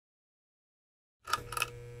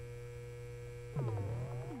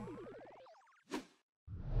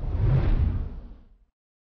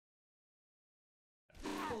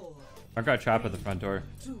I've got a trap at the front door.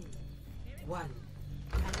 2, 1.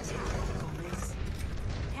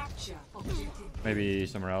 Capture objective. Maybe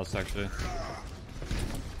somewhere else, actually.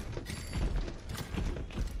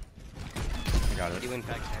 I got it. You in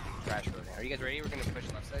fact have crash road. Are you guys ready? We're gonna push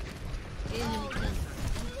left side.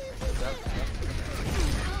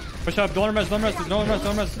 Push up, don't rest, don't rest, don't rest,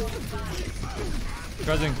 don't rest.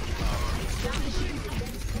 Rezzing.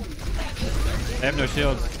 They have no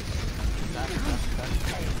shields.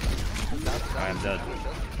 I am dead. I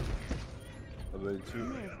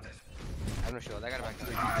have no shield. I got a back.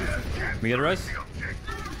 We get a res?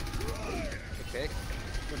 Okay.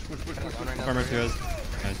 Push. Farmer to us.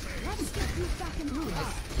 Nice.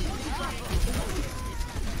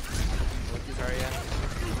 What is Arya?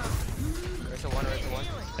 There's a one.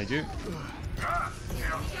 Thank you.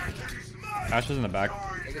 Ash is in the back.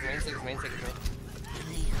 Take his main.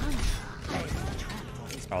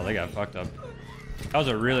 Oh, they got fucked up. That was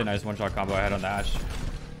a really nice one-shot combo I had on the Ash.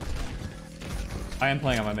 I am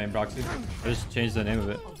playing on my main proxy. I just changed the name of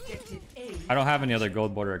it. I don't have any other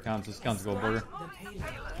gold border accounts. This counts gold border.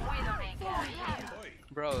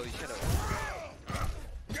 Bro, you should've.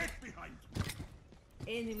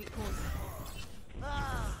 Enemy corner.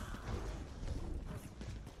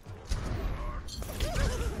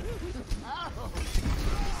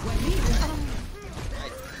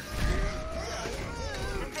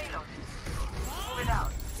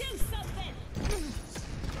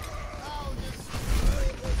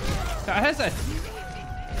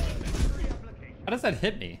 How does that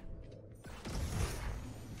hit me?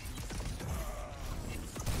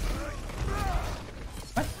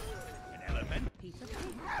 What?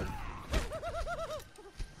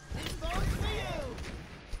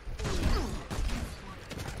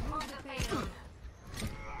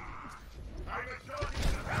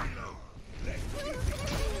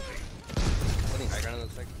 High ground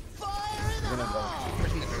looks like.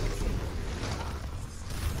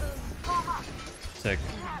 Sick.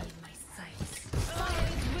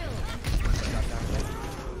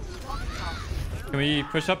 Can we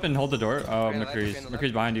push up and hold the door? Oh,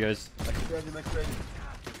 McCree's behind you guys.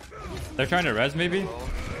 They're trying to res maybe?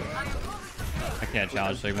 I can't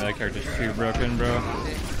challenge Sigma. That character's too broken, bro.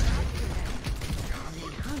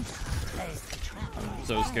 I'm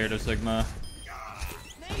so scared of Sigma.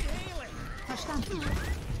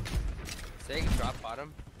 Say drop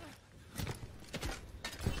bottom.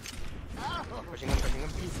 Pushing him.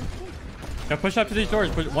 Now push up to these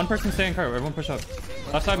doors. One person stay in car. Everyone push up.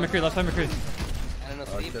 Left side McCree. Left side McCree. I don't know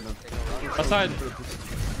sleep. Left side.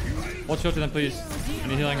 Hold shield to them, please.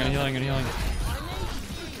 Any healing.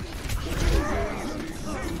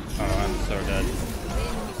 Oh, I'm so dead.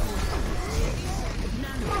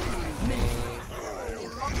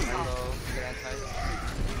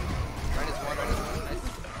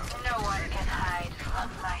 No one can hide from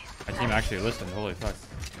life. My team actually listened. Holy fuck.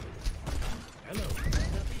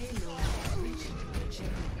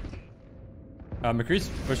 McCree's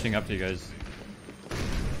pushing up to you guys.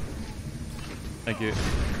 Thank you.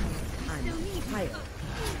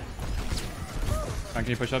 Can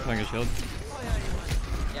you push up? Can I get a shield?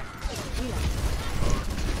 Yeah.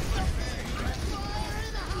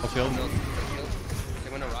 I'll shield.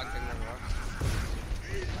 Take one rock.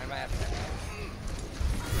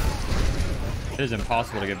 It is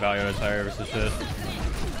impossible to get value out of tire versus shit.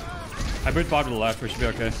 I boot Bob to the left. We should be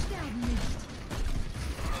okay. He's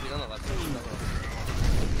on the left.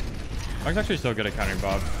 I'm actually so good at countering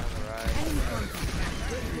Bob.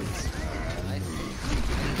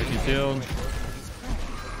 Taking shield.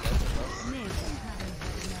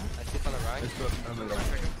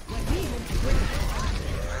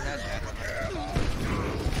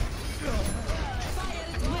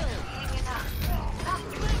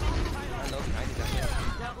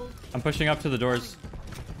 I'm pushing up to the doors.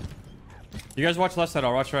 You guys watch left side,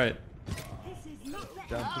 I'll watch right.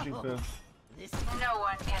 Down, pushing first. No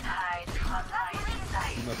one can hide from my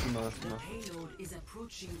sight. Payload is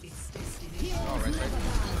approaching its destination. Oh, right side.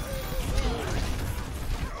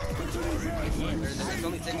 There's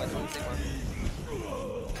only Sigma.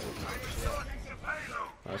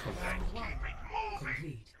 Nice one.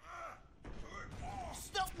 Complete.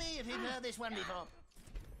 Stop me if you've heard this one before.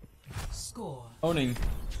 Score Owning.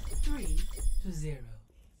 3-0.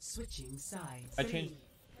 Switching sides. I changed.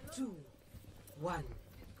 2, 1.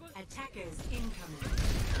 Attackers incoming.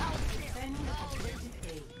 Defend objective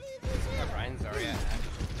A. Yeah, Ryan's already at Ash.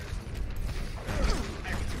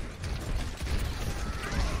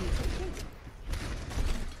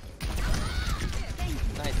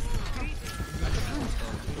 Nice.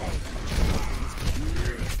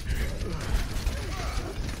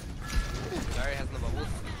 Sorry, has no bubbles.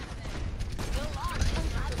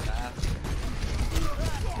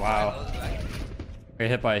 I got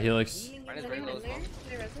hit by a helix. Ryan is very low as well.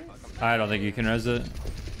 I don't think you can res it.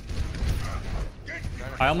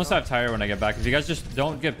 I almost have tire when I get back. If you guys just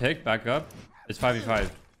don't get picked, back up. It's 5v5.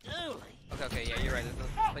 Okay, yeah, you're right.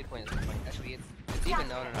 Let's play point. Actually, it's even.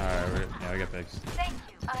 No. Alright, yeah, I got picks. Thank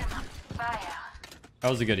you. I'm on fire. That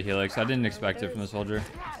was a good helix. I didn't expect it from the soldier.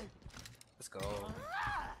 Let's go.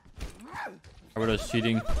 I was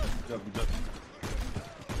cheating. Good job, good job.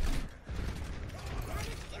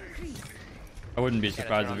 I wouldn't be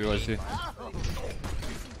surprised if he was too.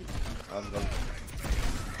 I'm done.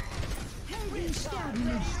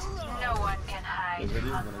 No one can hide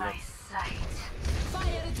Ready? I'm from gonna my go. sight.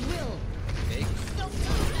 Fire at will. Big.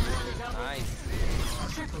 Nice.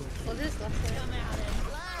 We'll just left it. Come out and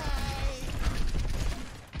play.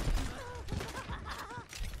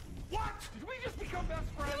 What? Did we just become best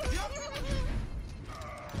friends?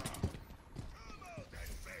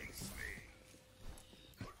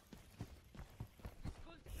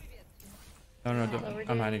 No, no, don't.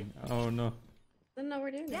 I'm hiding. Oh no. I don't know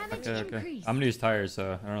we're doing it. Okay, okay. I'm gonna use tires,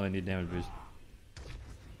 so I don't really need damage boost.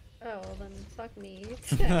 Oh, well then fuck me.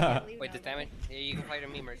 Wait, this damage? Yeah, you can fight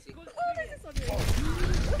on me, Mercy. Oh, there's this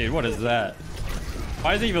one. Dude, what is that?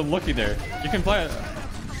 Why is he even looking there? You can play it.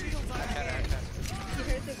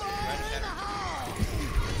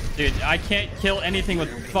 Dude, I can't kill anything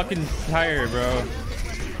with fucking tire, bro.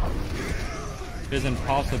 It is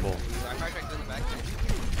impossible.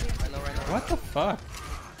 What the fuck?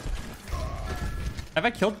 Have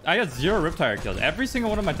I killed? I got 0 riptire kills. Every single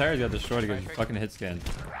one of my tires got destroyed against fucking hit scan.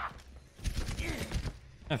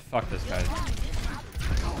 Eh, fuck this guy.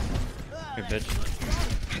 Good bitch.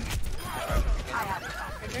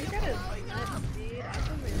 Junkrat is nuts, dude.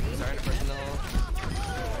 Aquamarine. Sorry, the personal.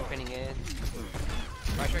 I'm pinning it.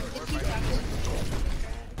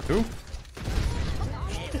 Who?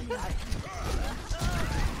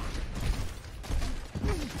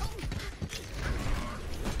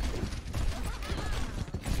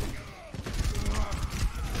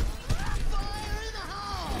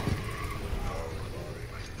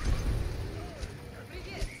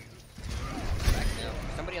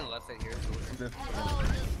 Somebody on the left side here. Okay.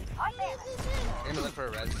 I'm gonna look for a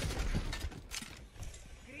res.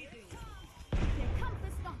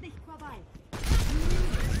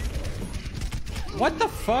 What the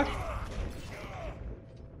fuck?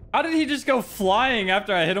 How did he just go flying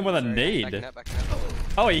after I hit him with a nade? Backing up.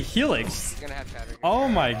 Oh, a helix. He's gonna have chatter. Oh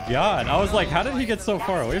my god. I was like, how did he get so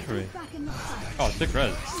far away from me? Oh, sick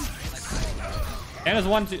res. And there's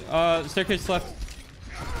one staircase left.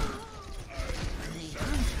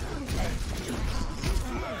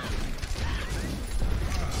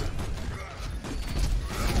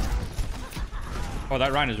 Oh,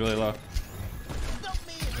 that Ryan is really low.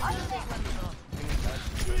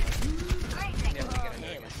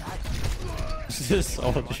 This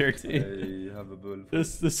soldier, dude. I have a bull.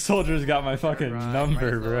 This soldier's got my fucking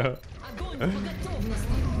number, bro.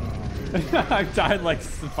 I've died like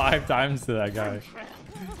 5 times to that guy.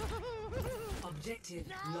 Objective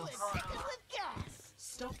lost.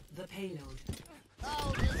 Stop the payload.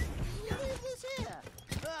 Oh, this here.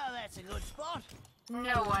 Oh, that's a good spot.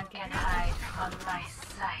 No one can hide from my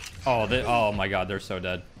sight. Oh, oh my god, they're so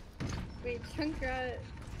dead. Wait, Junkrat.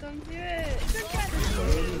 Don't do it. Junkrat.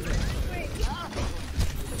 Wait.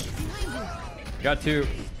 Got 2.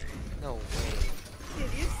 No way.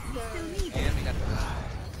 Dude, you suck. And we got the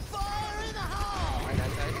Fire in the hole. right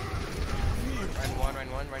hand side. Run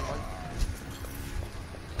one.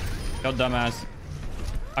 Yo, dumbass.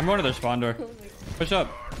 I'm going to their spawn door. Oh my god. Push up.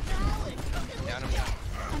 Down him.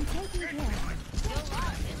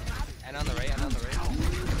 And on the right. And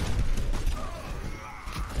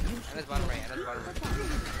his bottom right. Actually,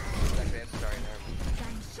 I'm sorry.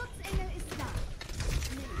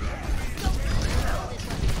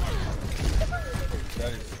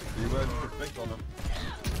 Guys, do you want to protect on him?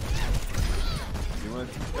 Do you want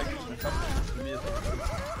to protect the company to me as well?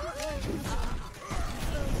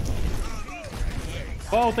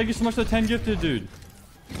 Oh, thank you so much for the 10 gifted, dude.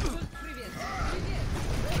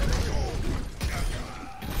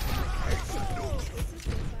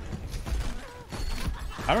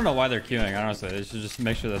 I don't know why they're queuing, honestly. They should just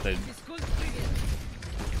make sure that they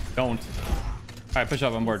don't. Alright, push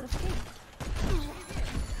up on board.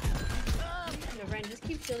 No, Ryan, just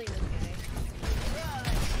keep killing this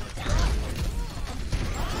guy.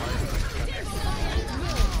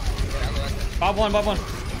 Bob one.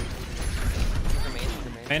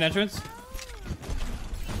 Main entrance.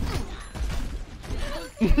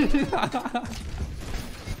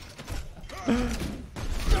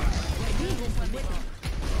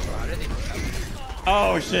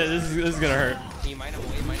 Oh shit, this is gonna hurt.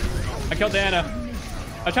 I killed Diana.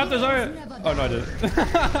 I chopped his arm. Oh no, I didn't.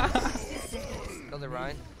 Kill the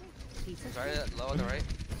Ryan. Sorry, low on the right.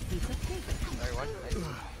 Sorry, one.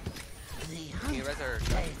 Can you res her?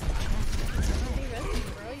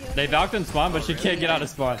 They valked in spawn, but she can't get out of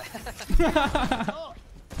spawn.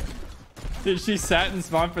 Dude, she sat in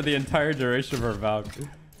spawn for the entire duration of her valk.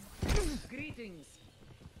 Greetings.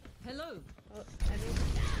 Hello.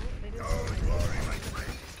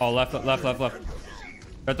 Oh, left. Right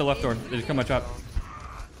at the left door. They just come my chop.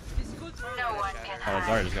 No one can Oh,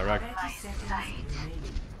 Zarya just got wrecked. Right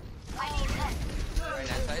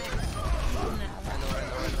hand side.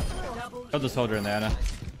 Killed the soldier in the Ana.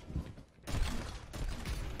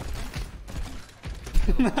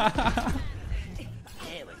 There we go.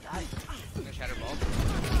 I'm gonna shatter ball.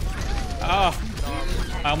 Oh,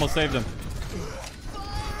 I almost saved him.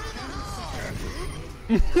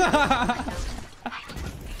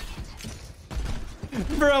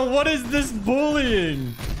 Bro, what is this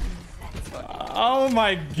bullying? Oh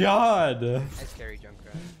my god. Nice carry,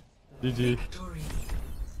 Junkrat. GG.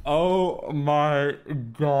 Oh my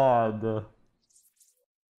god.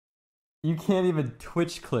 You can't even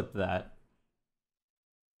Twitch clip that.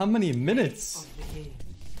 How many minutes?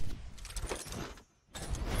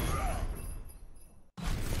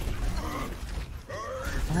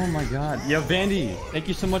 Oh my god. Yo, Vandy, thank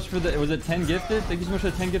you so much for the... Was it 10 gifted? Thank you so much for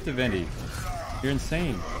the 10 gifted, Vandy. You're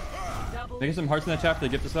insane. Thank you some hearts in the chat for the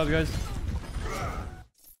gift of subs, guys.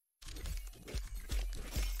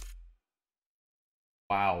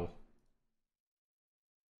 Wow.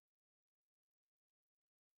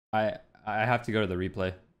 I have to go to the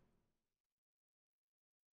replay.